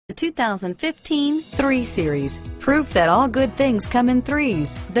The 2015 3 Series. Proof that all good things come in threes.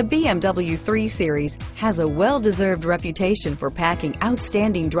 The BMW 3 Series has a well-deserved reputation for packing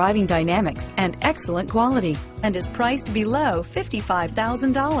outstanding driving dynamics and excellent quality, and is priced below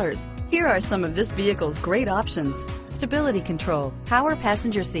 $55,000. Here are some of this vehicle's great options: stability control, power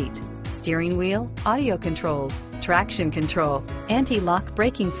passenger seat, steering wheel audio controls, traction control, anti-lock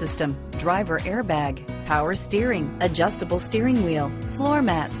braking system, driver airbag, power steering, adjustable steering wheel, floor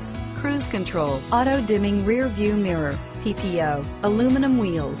mats, cruise control, auto-dimming rear view mirror, PPO, aluminum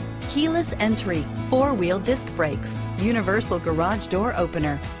wheels, keyless entry, 4-wheel disc brakes, universal garage door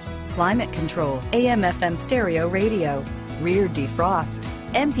opener, climate control, AM/FM stereo radio, rear defrost,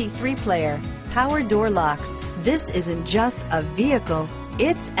 MP3 player, power door locks. This isn't just a vehicle,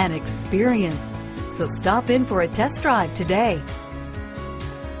 it's an experience. So stop in for a test drive today.